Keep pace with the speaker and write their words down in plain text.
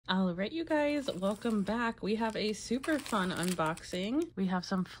All right, you guys, welcome back. We have a super fun unboxing. We have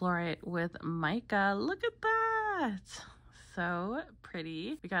some fluorite with mica. Look at that. So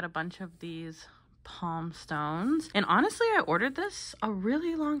pretty. We got a bunch of these palm stones. And honestly, I ordered this a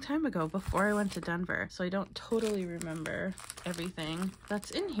really long time ago before I went to Denver. So I don't totally remember everything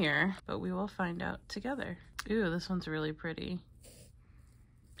that's in here, but we will find out together. Ooh, this one's really pretty.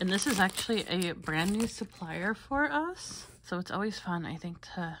 And this is actually a brand new supplier for us. So it's always fun, I think,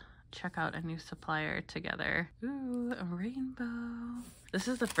 to check out a new supplier together. Ooh, a rainbow. This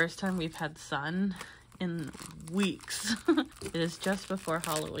is the first time we've had sun in weeks. It is just before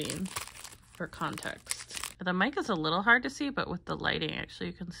Halloween, for context. The mic is a little hard to see, but with the lighting, actually,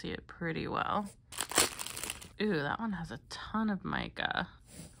 you can see it pretty well. Ooh, that one has a ton of mica.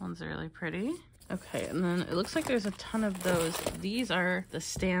 That one's really pretty. Okay, and then it looks like there's a ton of those. These are the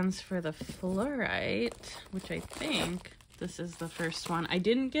stands for the fluorite, which I think this is the first one. I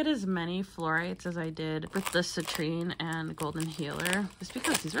didn't get as many fluorites as I did with the citrine and golden healer, just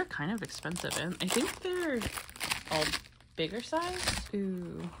because these were kind of expensive, and I think they're all bigger size.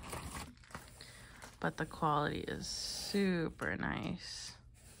 Ooh, but the quality is super nice.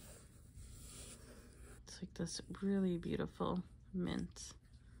 It's like this really beautiful mint.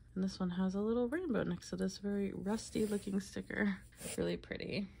 And this one has a little rainbow next to this very rusty looking sticker. Really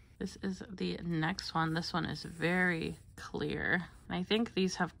pretty. This is the next one. This one is very clear. And I think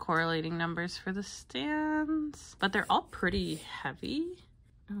these have correlating numbers for the stands, but they're all pretty heavy.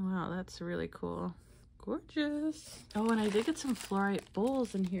 Oh wow, that's really cool. Gorgeous. Oh, and I did get some fluorite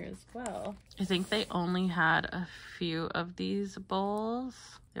bowls in here as well. I think they only had a few of these bowls.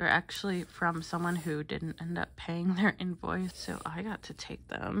 They were actually from someone who didn't end up paying their invoice, so I got to take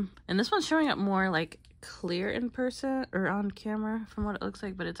them. And this one's showing up more like clear in person or on camera from what it looks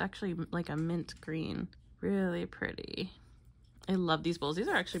like, but it's actually like a mint green. Really pretty. I love these bowls. These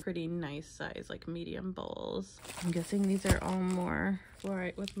are actually pretty nice size, like medium bowls. I'm guessing these are all more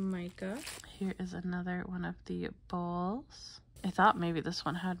fluorite with mica. Here is another one of the bowls. I thought maybe this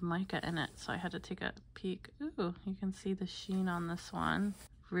one had mica in it, so I had to take a peek. Ooh, you can see the sheen on this one.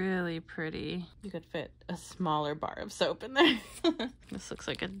 Really pretty. You could fit a smaller bar of soap in there. This looks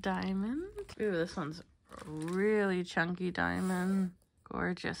like a diamond. Ooh, this one's a really chunky diamond.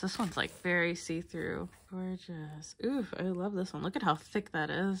 Gorgeous. This one's like very see-through. Gorgeous. Ooh, I love this one. Look at how thick that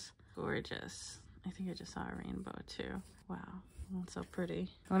is. Gorgeous. I think I just saw a rainbow too. Wow. That's so pretty.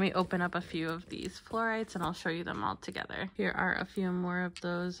 Let me open up a few of these fluorites and I'll show you them all together. Here are a few more of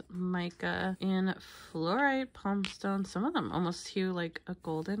those mica in fluorite palm stones. Some of them almost hue like a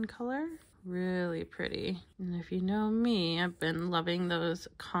golden color. Really pretty. And if you know me, I've been loving those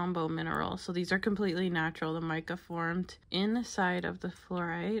combo minerals. So these are completely natural. The mica formed inside of the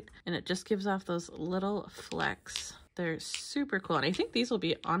fluorite and it just gives off those little flecks. They're super cool, and I think these will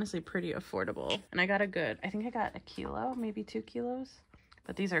be honestly pretty affordable. And I got I think I got a kilo, maybe 2 kilos.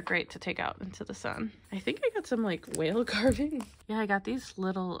 But these are great to take out into the sun. I think I got some like whale carvings. Yeah, I got these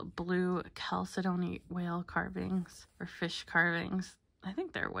little blue chalcedony whale carvings or fish carvings. I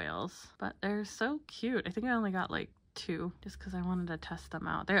think they're whales, but they're so cute. I think I only got like 2 just because I wanted to test them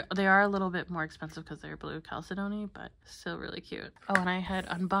out. They are a little bit more expensive because they're blue chalcedony, but still really cute. Oh, and I had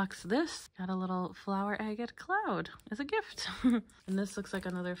unboxed this. Got a little flower agate cloud as a gift. And this looks like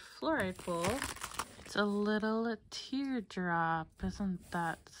another fluorite bowl. It's a little teardrop. Isn't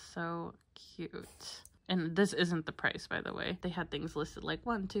that so cute? And this isn't the price, by the way. They had things listed like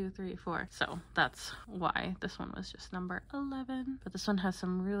 1, 2, 3, 4. So that's why this one was just number 11. But this one has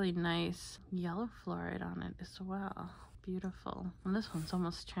some really nice yellow fluorite on it as well. Beautiful. And this one's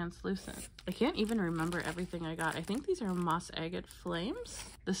almost translucent. I can't even remember everything I got. I think these are moss agate flames.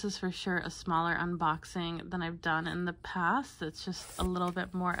 This is for sure a smaller unboxing than I've done in the past. It's just a little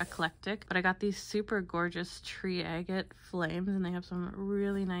bit more eclectic. But I got these super gorgeous tree agate flames and they have some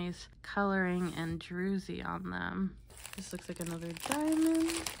really nice coloring and druzy on them. This looks like another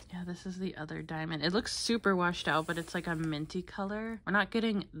diamond. Yeah, this is the other diamond. It looks super washed out, but it's like a minty color. We're not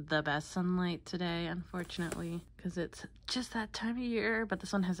getting the best sunlight today, unfortunately, because it's just that time of year. But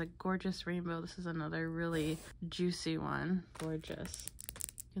this one has a gorgeous rainbow. This is another really juicy one. Gorgeous.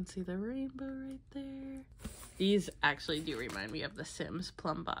 You can see the rainbow right there. These actually do remind me of the Sims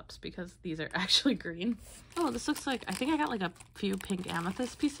plum bops because these are actually green. Oh, this looks like, I think I got like a few pink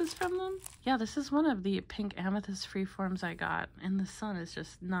amethyst pieces from them. Yeah, this is one of the pink amethyst freeforms I got, and the sun is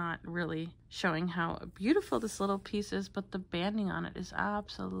just not really showing how beautiful this little piece is, but the banding on it is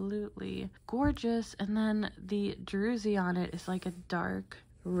absolutely gorgeous. And then the druzy on it is like a dark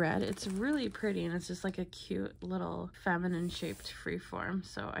red. It's really pretty, and it's just like a cute little feminine shaped freeform.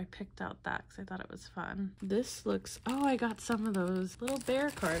 So I picked out that because I thought it was fun. This looks, oh, I got some of those little bear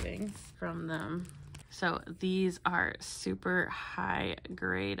carvings from them. So these are super high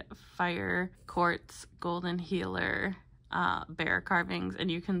grade fire quartz golden healer bear carvings,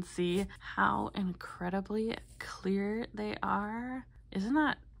 and you can see how incredibly clear they are. Isn't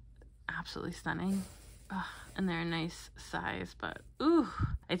that absolutely stunning? Ugh, and they're a nice size, but ooh,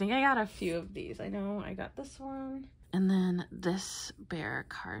 I think I got a few of these. I know I got this one, and then this bear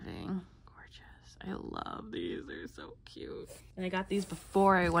carving. I love these. They're so cute. And I got these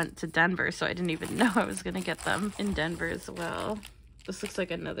before I went to Denver, so I didn't even know I was going to get them in Denver as well. This looks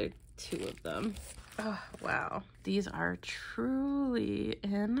like another 2 of them. Oh, wow. These are truly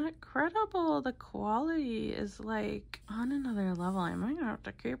incredible. The quality is like on another level. I might have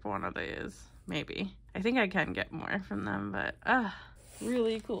to keep one of these. Maybe. I think I can get more from them, but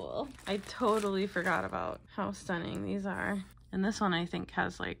really cool. I totally forgot about how stunning these are. And this one I think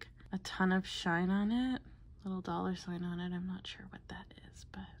has like a ton of shine on it, little dollar sign on it. I'm not sure what that is,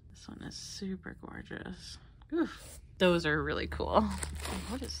 but this one is super gorgeous. Oof. Those are really cool.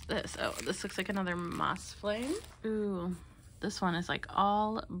 What is this? Oh, this looks like another moss flame. Ooh, this one is like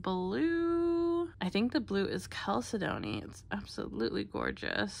all blue. I think the blue is Chalcedony. It's absolutely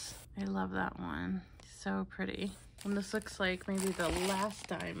gorgeous. I love that one. So pretty. And this looks like maybe the last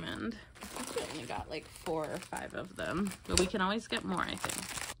diamond. I think we only got like 4 or 5 of them, but we can always get more, I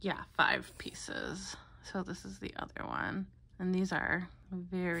think. Yeah, 5 pieces. So this is the other one. And these are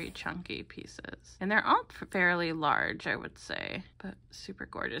very chunky pieces. And they're all fairly large, I would say, but super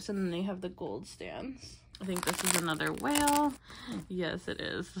gorgeous. And then they have the gold stands. I think this is another whale. Yes, it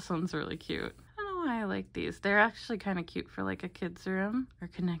is. This one's really cute. I don't know why I like these. They're actually kind of cute for like a kid's room or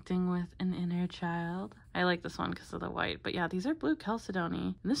connecting with an inner child. I like this one because of the white, but yeah, these are blue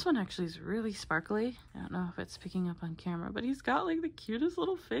Chalcedony. And this one actually is really sparkly. I don't know if it's picking up on camera, but he's got like the cutest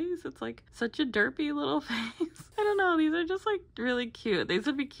little face. It's like such a derpy little face. I don't know. These are just like really cute. These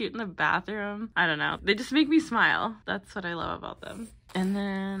would be cute in the bathroom. I don't know. They just make me smile. That's what I love about them. And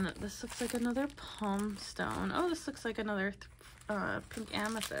then this looks like another palm stone. Oh, this looks like another pink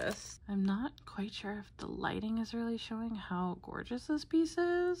amethyst. I'm not quite sure if the lighting is really showing how gorgeous this piece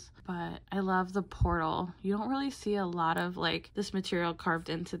is, but I love the portal. You don't really see a lot of like this material carved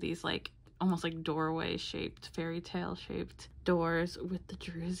into these like almost like doorway shaped, fairy tale shaped doors with the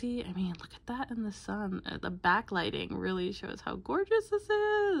druzy. I mean, look at that in the sun. The backlighting really shows how gorgeous this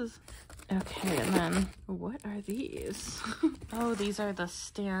is. Okay, and then what are these? Oh, these are the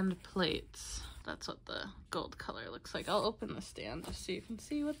stand plates. That's what the gold color looks like. I'll open the stand just so you can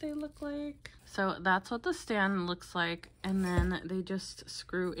see what they look like. So that's what the stand looks like, and then they just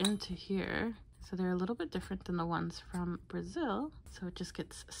screw into here. So they're a little bit different than the ones from Brazil. So it just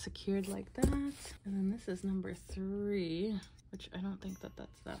gets secured like that. And then this is number 3, which I don't think that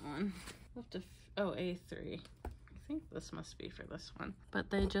that's that one. We'll have to, oh, A3. I think this must be for this one.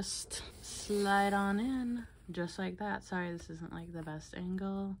 But they just slide on in just like that. Sorry, this isn't like the best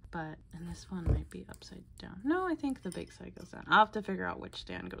angle, but, and this one might be upside down. No, I think the big side goes down. I'll have to figure out which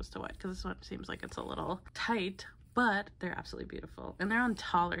stand goes to what, because this one seems like it's a little tight, but they're absolutely beautiful. And they're on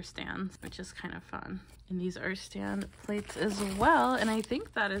taller stands, which is kind of fun. And these are stand plates as well. And I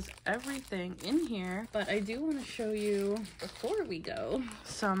think that is everything in here. But I do want to show you, before we go,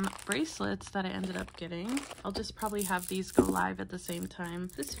 some bracelets that I ended up getting. I'll just probably have these go live at the same time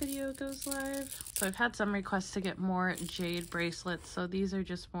this video goes live. So I've had some requests to get more jade bracelets. So these are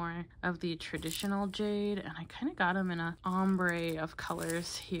just more of the traditional jade. And I kind of got them in an ombre of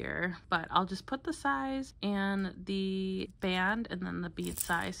colors here. But I'll just put the size and the band and then the bead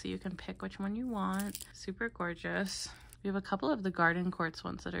size so you can pick which one you want. Super gorgeous. We have a couple of the garden quartz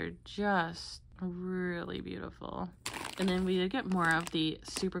ones that are just really beautiful. And then we did get more of the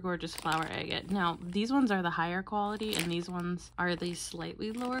super gorgeous flower agate. Now, these ones are the higher quality and these ones are the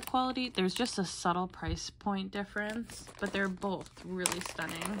slightly lower quality. There's just a subtle price point difference, but they're both really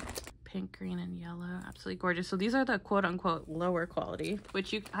stunning. Pink, green, and yellow, absolutely gorgeous. So these are the quote-unquote lower quality,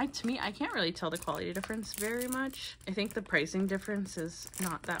 which to me, I can't really tell the quality difference very much. I think the pricing difference is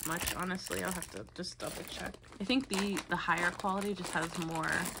not that much, honestly. I'll have to just double check. I think the higher quality just has more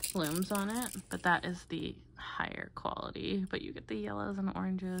blooms on it, but that is the higher quality. But you get the yellows and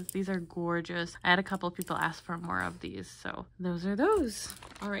oranges. These are gorgeous. I had a couple of people ask for more of these, so those are those.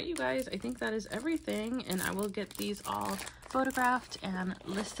 All right, you guys, I think that is everything, and I will get these all photographed and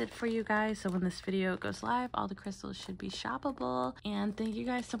listed for you guys. So when this video goes live, all the crystals should be shoppable. And thank you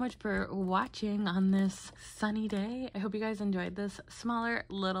guys so much for watching on this sunny day. I hope you guys enjoyed this smaller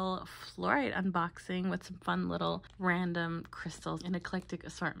little fluorite unboxing with some fun little random crystals and eclectic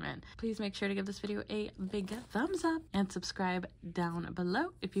assortment. Please make sure to give this video a big thumbs up and subscribe down below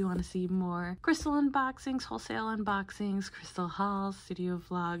if you want to see more crystal unboxings, wholesale unboxings, crystal hauls, studio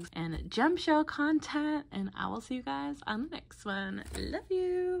vlogs, and gem show content. And I will see you guys on the next one. Love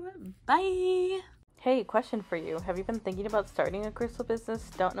you. Bye. Hey, question for you. Have you been thinking about starting a crystal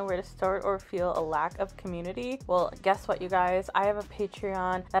business, don't know where to start, or feel a lack of community? Well, guess what, you guys? I have a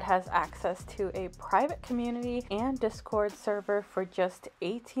Patreon that has access to a private community and Discord server for just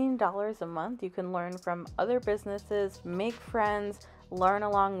 $18 a month. You can learn from other businesses, make friends, learn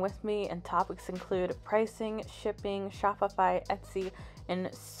along with me, and topics include pricing, shipping, Shopify, Etsy,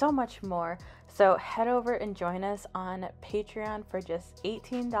 and so much more. So head over and join us on Patreon for just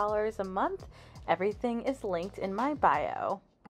 $18 a month. Everything is linked in my bio.